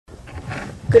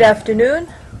Good afternoon.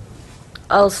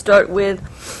 I'll start with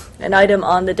an item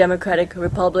on the Democratic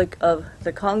Republic of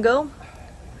the Congo.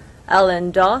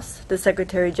 Alan Doss, the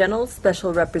Secretary General,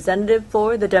 Special Representative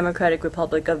for the Democratic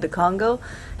Republic of the Congo,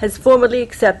 has formally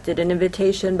accepted an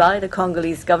invitation by the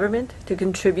Congolese government to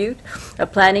contribute a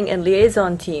planning and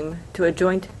liaison team to a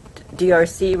joint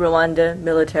DRC Rwanda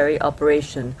military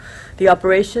operation. The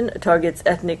operation targets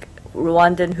ethnic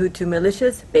Rwandan Hutu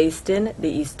militias based in the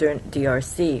eastern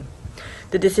DRC.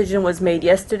 The decision was made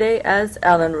yesterday as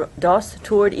Alan Doss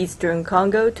toured eastern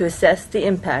Congo to assess the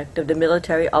impact of the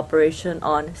military operation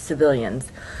on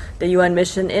civilians. The UN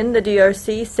mission in the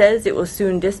DRC says it will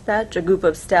soon dispatch a group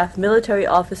of staff military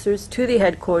officers to the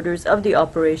headquarters of the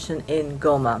operation in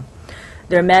Goma.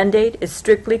 Their mandate is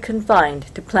strictly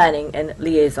confined to planning and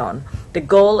liaison. The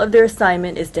goal of their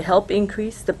assignment is to help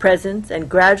increase the presence and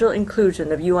gradual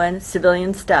inclusion of UN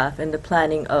civilian staff in the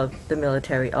planning of the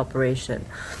military operation.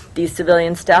 These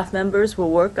civilian staff members will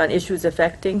work on issues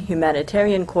affecting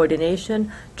humanitarian coordination,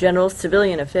 general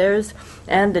civilian affairs,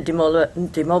 and the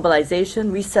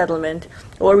demobilization, resettlement,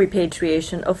 or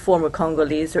repatriation of former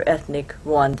Congolese or ethnic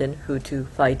Rwandan Hutu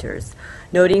fighters.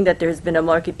 Noting that there has been a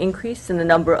marked increase in the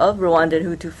number of Rwandan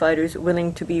Hutu fighters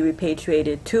willing to be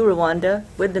repatriated to Rwanda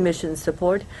with the mission's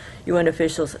support, UN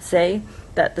officials say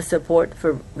that the support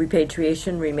for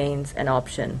repatriation remains an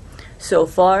option. So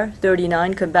far,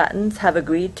 39 combatants have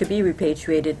agreed to be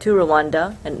repatriated to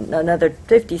Rwanda, and another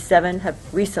 57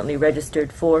 have recently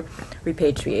registered for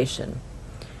repatriation.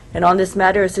 And on this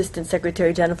matter, Assistant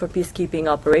Secretary General for Peacekeeping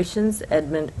Operations,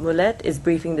 Edmund Mulet, is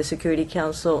briefing the Security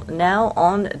Council now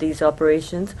on these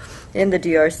operations in the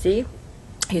DRC.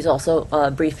 He's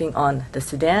also briefing on the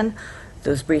Sudan.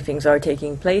 Those briefings are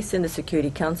taking place in the Security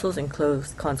Councils in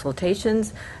closed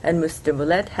consultations, and Mr.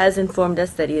 Mulet has informed us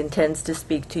that he intends to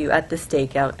speak to you at the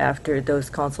stakeout after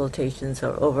those consultations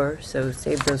are over, so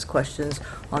save those questions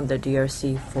on the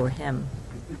DRC for him.